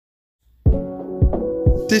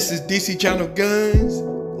This is DC Channel Guns.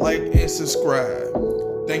 Like and subscribe.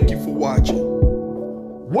 Thank you for watching.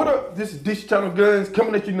 What up? This is DC Channel Guns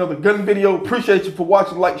coming at you another gun video. Appreciate you for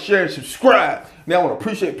watching, like, share, and subscribe. Now I want to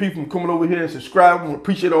appreciate people coming over here and subscribing. I want to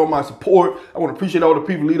appreciate all my support. I want to appreciate all the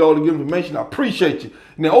people who lead all the good information. I appreciate you.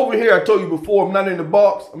 Now over here, I told you before, I'm not in the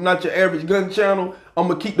box. I'm not your average gun channel. I'm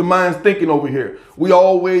going to keep the minds thinking over here. We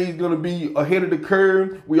always going to be ahead of the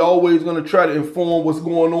curve. We always going to try to inform what's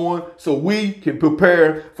going on so we can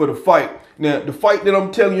prepare for the fight. Now, the fight that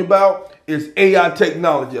I'm telling you about is AI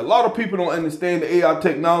technology. A lot of people don't understand the AI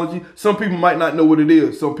technology. Some people might not know what it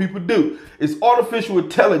is. Some people do. It's artificial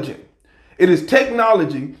intelligence. It is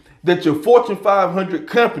technology that your Fortune 500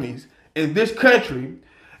 companies in this country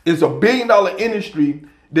is $1 billion industry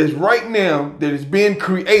that's right now that is being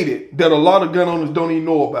created that a lot of gun owners don't even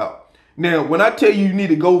know about. Now, when I tell you you need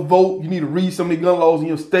to go vote, you need to read some of the gun laws in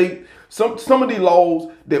your state. Some of these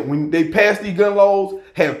laws that when they pass these gun laws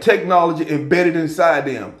have technology embedded inside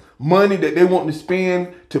them. Money that they want to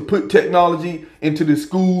spend to put technology into the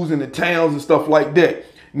schools and the towns and stuff like that.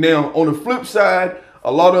 Now, on the flip side,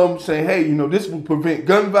 a lot of them saying, hey, you know, this will prevent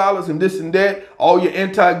gun violence and this and that. All your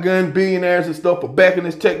anti-gun billionaires and stuff are backing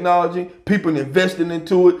this technology. People investing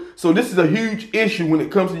into it. So this is a huge issue when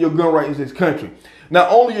it comes to your gun rights in this country. Not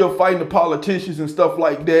only you're fighting the politicians and stuff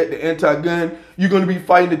like that, the anti-gun, you're going to be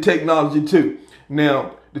fighting the technology too.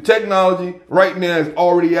 Now, the technology right now is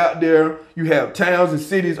already out there. You have towns and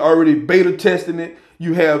cities already beta testing it.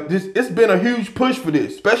 You have this. It's been a huge push for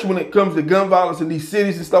this, especially when it comes to gun violence in these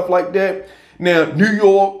cities and stuff like that. Now, New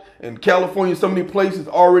York and California, some of these places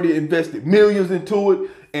already invested millions into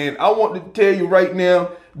it. And I want to tell you right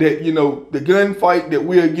now that, you know, the gunfight that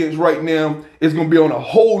we're against right now is going to be on a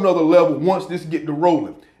whole nother level once this get to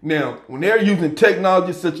rolling. Now, when they're using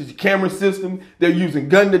technology such as the camera system, they're using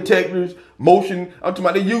gun detectors, motion, I'm talking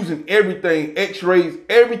about they're using everything, x-rays,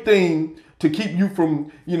 everything to keep you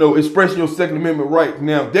from, you know, expressing your Second Amendment rights.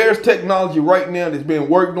 Now, there's technology right now that's being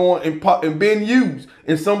worked on and being used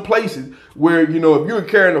in some places where, you know, if you were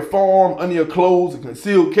carrying a firearm under your clothes, a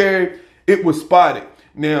concealed carry, it was spotted.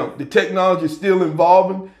 Now, the technology is still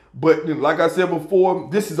evolving, but like I said before,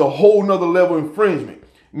 this is a whole nother level of infringement.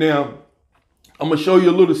 Now, I'm going to show you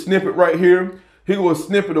a little snippet right here. Here goes a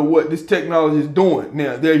snippet of what this technology is doing.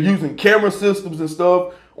 Now, they're using camera systems and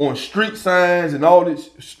stuff on street signs and all this,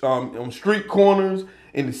 on street corners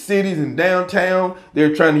in the cities and downtown.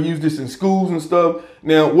 They're trying to use this in schools and stuff.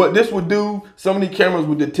 Now, what this would do, some of these cameras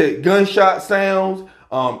would detect gunshot sounds.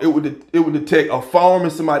 It would detect a firearm in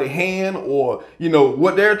somebody's hand, or, you know,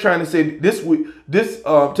 what they're trying to say. This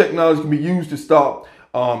technology can be used to stop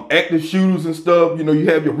active shooters and stuff. You know, you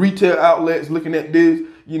have your retail outlets looking at this.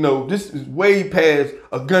 You know, this is way past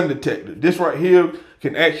a gun detector. This right here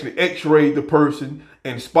can actually x-ray the person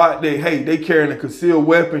and spot that, hey, they carrying a concealed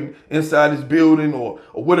weapon inside this building or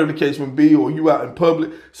whatever the case may be, or you out in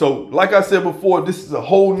public. So like I said before, this is a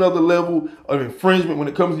whole nother level of infringement when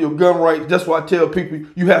it comes to your gun rights. That's why I tell people,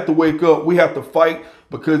 you have to wake up. We have to fight,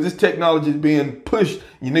 because this technology is being pushed.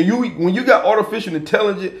 You know, when you got artificial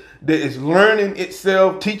intelligence that is learning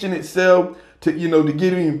itself, teaching itself to, you know, to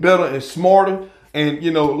get even better and smarter. And,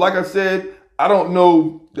 you know, like I said, I don't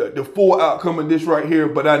know the full outcome of this right here,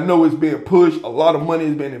 but I know it's being pushed. A lot of money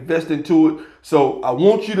has been invested into it. So I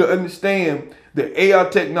want you to understand that AI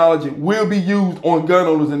technology will be used on gun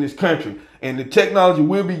owners in this country. And the technology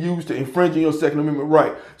will be used to infringe on your Second Amendment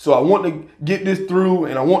right. So I want to get this through,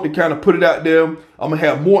 and I want to kind of put it out there. I'm going to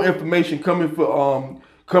have more information coming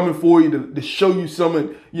for you to show you some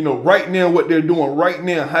of, you know, right now what they're doing right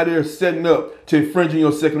now, how they're setting up to infringing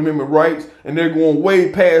your Second Amendment rights. And they're going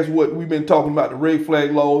way past what we've been talking about, the red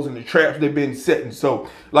flag laws and the traps they've been setting. So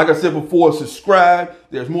like I said before, subscribe.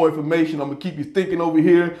 There's more information. I'm going to keep you thinking over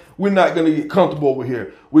here. We're not going to get comfortable over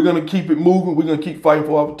here. We're going to keep it moving. We're going to keep fighting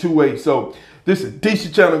for our two ways. So this is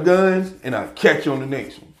DC Channel Guns, and I'll catch you on the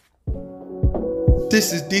next one.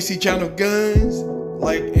 This is DC Channel Guns.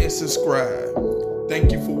 Like and subscribe.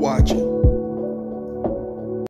 Thank you for watching.